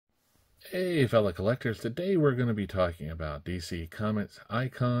Hey, fellow collectors, today we're going to be talking about DC Comics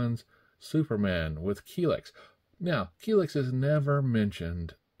Icons Superman with Kelex. Now, Kelex is never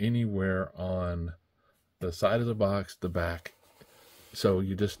mentioned anywhere on the side of the box, the back, so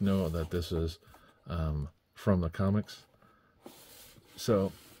you just know that this is from the comics.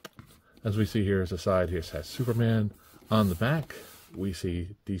 So, as we see here, as a side, here has Superman. On the back, we see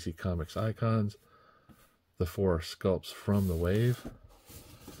DC Comics Icons, the 4 sculpts from the wave.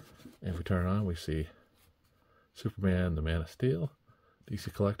 And if we turn it on, we see Superman, the Man of Steel,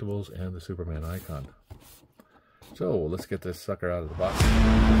 DC Collectibles, and the Superman icon. So let's get this sucker out of the box.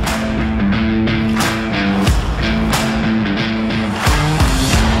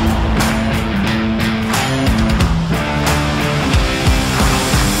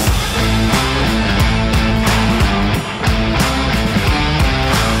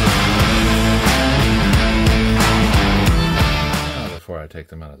 Before I take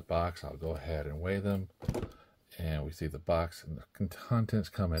them out of the box, I'll go ahead and weigh them. And we see the box and the contents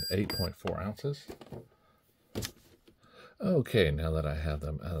come at 8.4 ounces. Okay, now that I have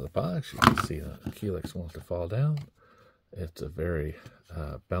them out of the box, you can see that Kelex wants to fall down. It's a very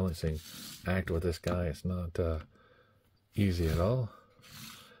balancing act with this guy. It's not easy at all.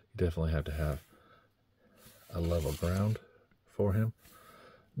 You definitely have to have a level ground for him.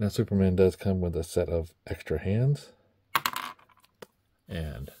 Now, Superman does come with a set of extra hands.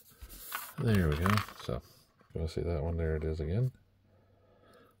 And there we go. So, you'll see that one. There it is again.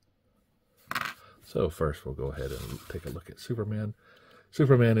 So first we'll go ahead and take a look at Superman.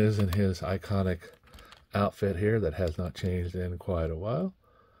 Superman is in his iconic outfit here that has not changed in quite a while.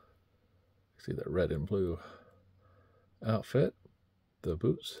 See that red and blue outfit, the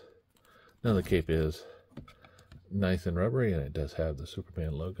boots. Now the cape is nice and rubbery, and it does have the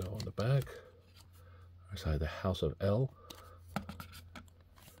Superman logo on the back. Outside the House of El.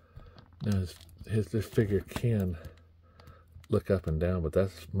 Now this figure can look up and down, but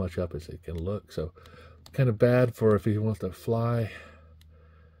that's as much up as it can look. So kind of bad for if he wants to fly.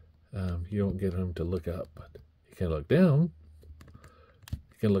 You don't get him to look up, but he can look down.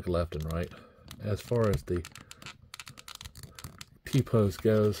 He can look left and right. As far as the T-pose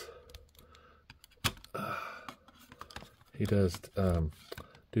goes, he does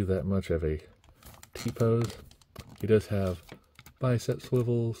do that much of a T-pose. He does have bicep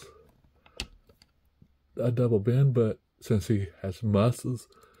swivels, a double bend, but since he has muscles,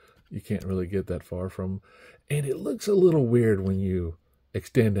 you can't really get that far from him. And it looks a little weird when you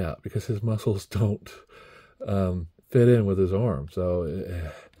extend out because his muscles don't fit in with his arm. So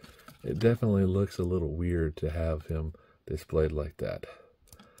it definitely looks a little weird to have him displayed like that.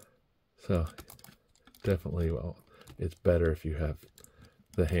 So definitely, well, it's better if you have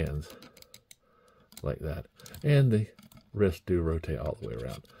the hands like that. And the wrists do rotate all the way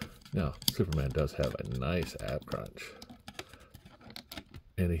around. Now, Superman does have a nice ab crunch.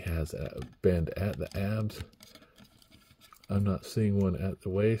 And he has a bend at the abs. I'm not seeing one at the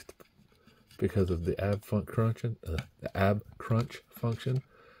waist because of the ab crunch function.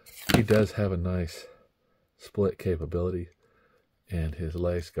 He does have a nice split capability, and his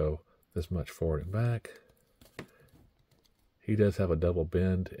legs go this much forward and back. He does have a double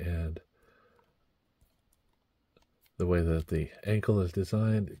bend, and the way that the ankle is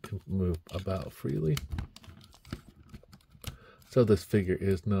designed, it can move about freely. So this figure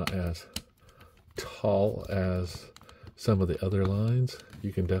is not as tall as some of the other lines.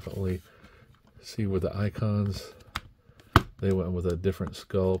 You can definitely see where the icons, they went with a different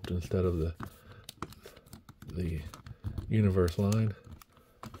sculpt instead of the universe line.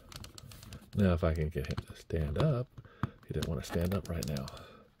 Now if I can get him to stand up, he didn't want to stand up right now.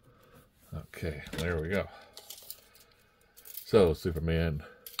 Okay, there we go. So Superman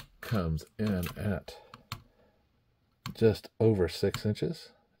comes in at just over 6 inches.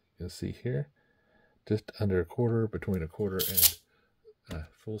 You can see here, just under a quarter, between a quarter and a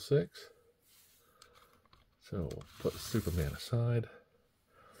full 6. So we'll put Superman aside,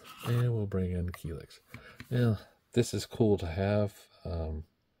 and we'll bring in Kelex. Now, this is cool to have,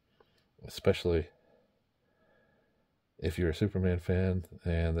 especially if you're a Superman fan,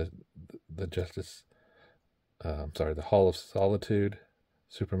 and the Hall of Solitude,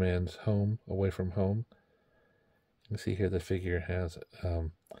 Superman's home, away from home. You can see here the figure has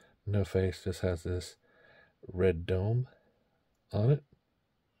no face, just has this red dome on it.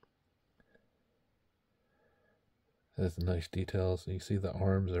 Has nice details. You see the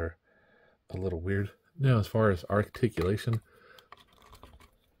arms are a little weird. Now, as far as articulation,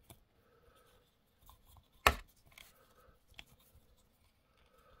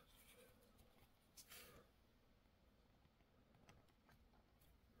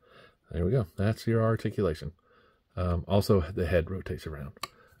 There we go. That's your articulation. Also, the head rotates around.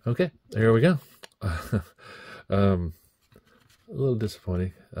 Okay, there we go. A little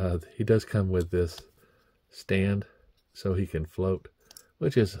disappointing. He does come with this stand so he can float,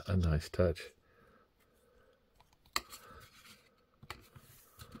 which is a nice touch.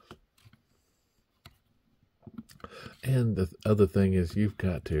 And the other thing is you've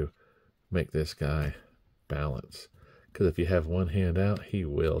got to make this guy balance, because if you have one hand out, he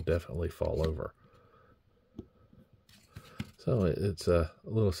will definitely fall over. So it's a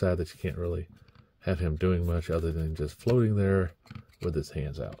little sad that you can't really have him doing much other than just floating there with his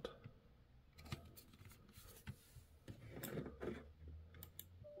hands out.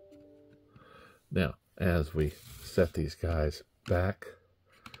 Now, as we set these guys back,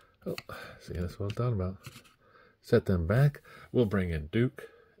 oh, see, that's what I'm talking about. Set them back. We'll bring in Duke.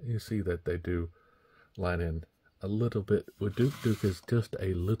 You see that they do line in a little bit with Duke. Duke is just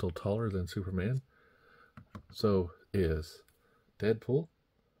a little taller than Superman. So is Deadpool.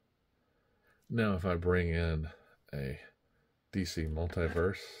 Now, if I bring in a DC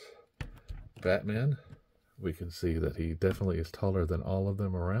Multiverse Batman, we can see that he definitely is taller than all of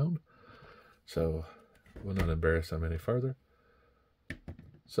them around. So we'll not embarrass them any further.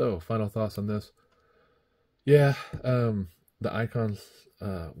 So, final thoughts on this. Yeah, the icons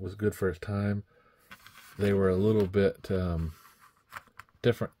was good for its time. They were a little bit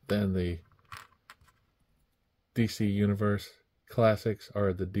different than the DC Universe Classics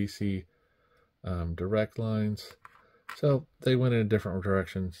or the DC Direct lines. So they went in different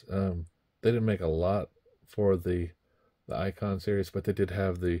directions. They didn't make a lot for the Icon series, but they did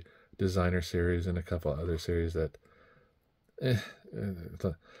have the Designer series and a couple other series that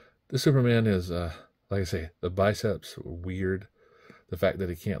the Superman is like I say, the biceps weird. The fact that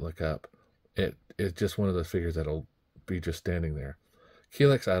he can't look up, it's just one of those figures that'll be just standing there.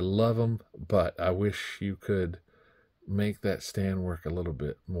 Helix, I love him, but I wish you could make that stand work a little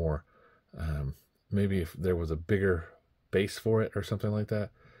bit more. Maybe if there was a bigger base for it or something like that,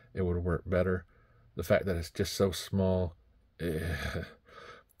 it would work better. The fact that it's just so small,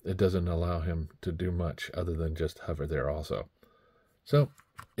 it doesn't allow him to do much other than just hover there also. So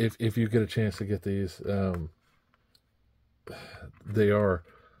if you get a chance to get these, they are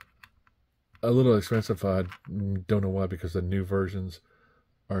a little expensive. I don't know why, because the new versions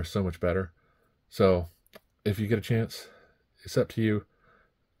are so much better. So if you get a chance, it's up to you.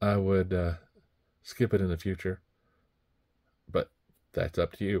 I would skip it in the future, but that's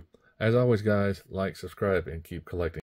up to you. As always, guys, like, subscribe, and keep collecting.